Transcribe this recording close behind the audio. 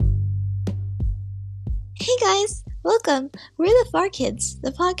Hey guys, welcome. We're the Far Kids,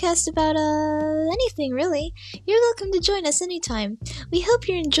 the podcast about anything really. You're welcome to join us anytime. We hope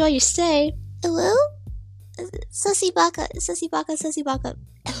you enjoy your stay. Hello? Sussy Baka, Sussy Baka, Sussy Baka.